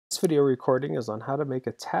This video recording is on how to make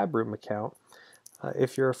a Tabroom account.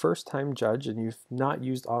 If you're a first-time judge and you've not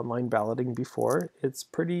used online balloting before, it's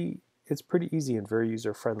pretty easy and very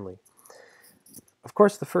user-friendly. Of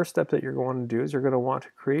course, the first step that you're going to do is you're going to want to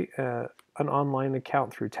create an online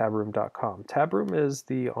account through Tabroom.com. Tabroom is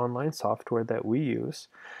the online software that we use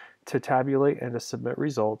to tabulate and to submit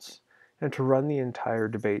results and to run the entire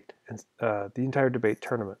debate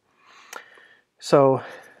tournament. So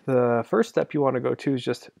the first step you want to go to is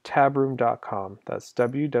just tabroom.com. That's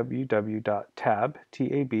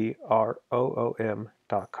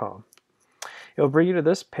www.tabroom.com. It'll bring you to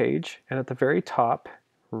this page, and at the very top,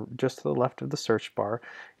 just to the left of the search bar,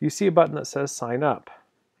 you see a button that says sign up.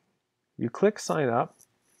 You click sign up,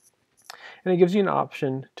 and it gives you an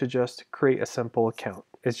option to just create a simple account.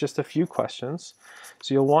 It's just a few questions.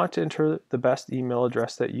 So you'll want to enter the best email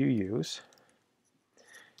address that you use.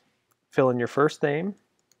 Fill in your first name,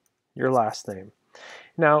 your last name.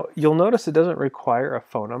 Now, you'll notice it doesn't require a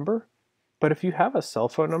phone number, but if you have a cell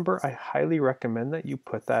phone number, I highly recommend that you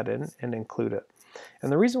put that in and include it. And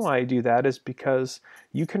the reason why I do that is because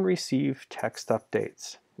you can receive text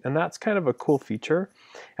updates. And that's kind of a cool feature.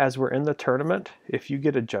 As we're in the tournament, if you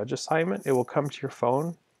get a judge assignment, it will come to your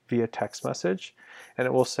phone via text message, and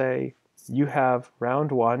it will say, you have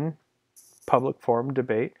round 1 public forum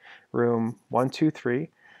debate, room 123,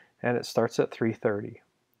 and it starts at 3:30.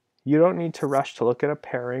 You don't need to rush to look at a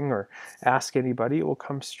pairing or ask anybody. It will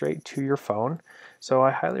come straight to your phone. So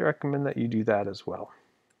I highly recommend that you do that as well.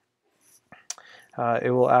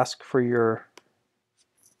 It will ask for your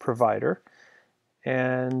provider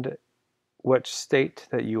and which state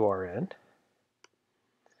that you are in,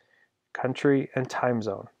 country, and time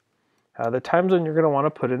zone. The time zone you're going to want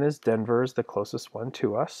to put in is Denver, is the closest one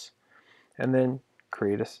to us, and then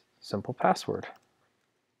create a simple password.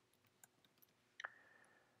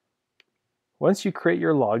 Once you create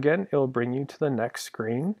your login, it will bring you to the next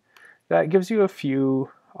screen. That gives you a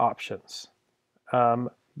few options.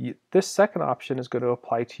 This second option is going to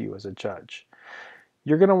apply to you as a judge.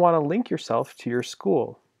 You're going to want to link yourself to your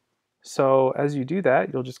school. So as you do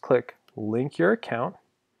that, you'll just click link your account,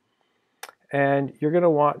 and you're going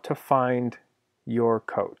to want to find your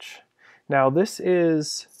coach. Now, this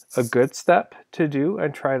is a good step to do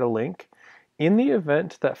and try to link. In the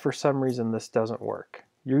event that for some reason this doesn't work,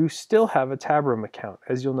 you still have a Tabroom account.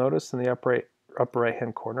 As you'll notice in the upper right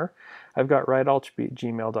hand corner, I've got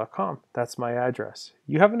writealchby@gmail.com. That's my address.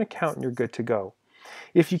 You have an account and you're good to go.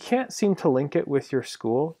 If you can't seem to link it with your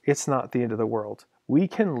school, it's not the end of the world. We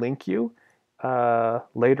can link you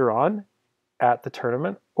later on at the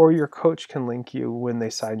tournament, or your coach can link you when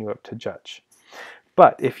they sign you up to judge.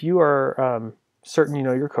 But if you are certain you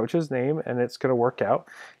know your coach's name and it's going to work out,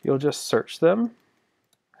 you'll just search them,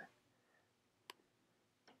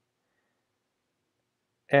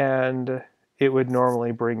 and it would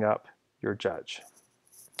normally bring up your judge,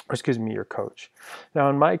 or excuse me, your coach. Now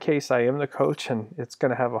in my case, I am the coach and it's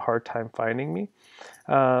going to have a hard time finding me.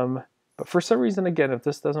 But for some reason, again, if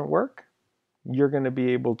this doesn't work, you're going to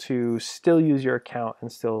be able to still use your account and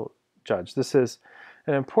still judge. This is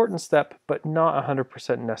an important step, but not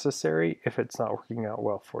 100% necessary if it's not working out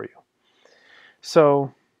well for you.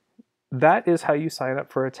 So that is how you sign up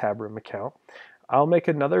for a Tabroom account. I'll make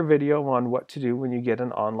another video on what to do when you get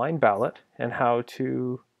an online ballot and how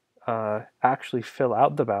to actually fill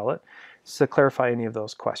out the ballot to clarify any of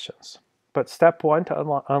those questions. But step 1 to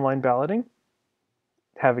online balloting,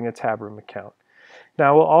 having a Tabroom account.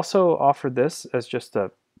 Now, we'll also offer this as just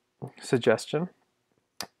a suggestion.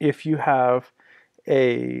 If you have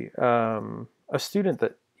a student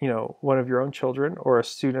that, one of your own children or a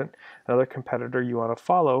student, another competitor you want to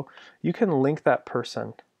follow, you can link that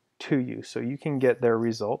person to you so you can get their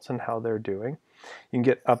results and how they're doing. You can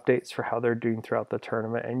get updates for how they're doing throughout the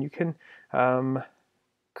tournament, and you can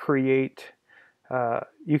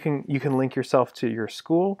you can link yourself to your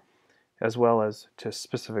school as well as to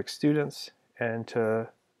specific students and to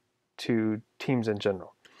teams in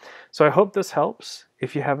general. So I hope this helps.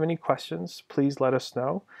 If you have any questions, please let us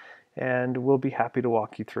know, and we'll be happy to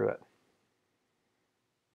walk you through it.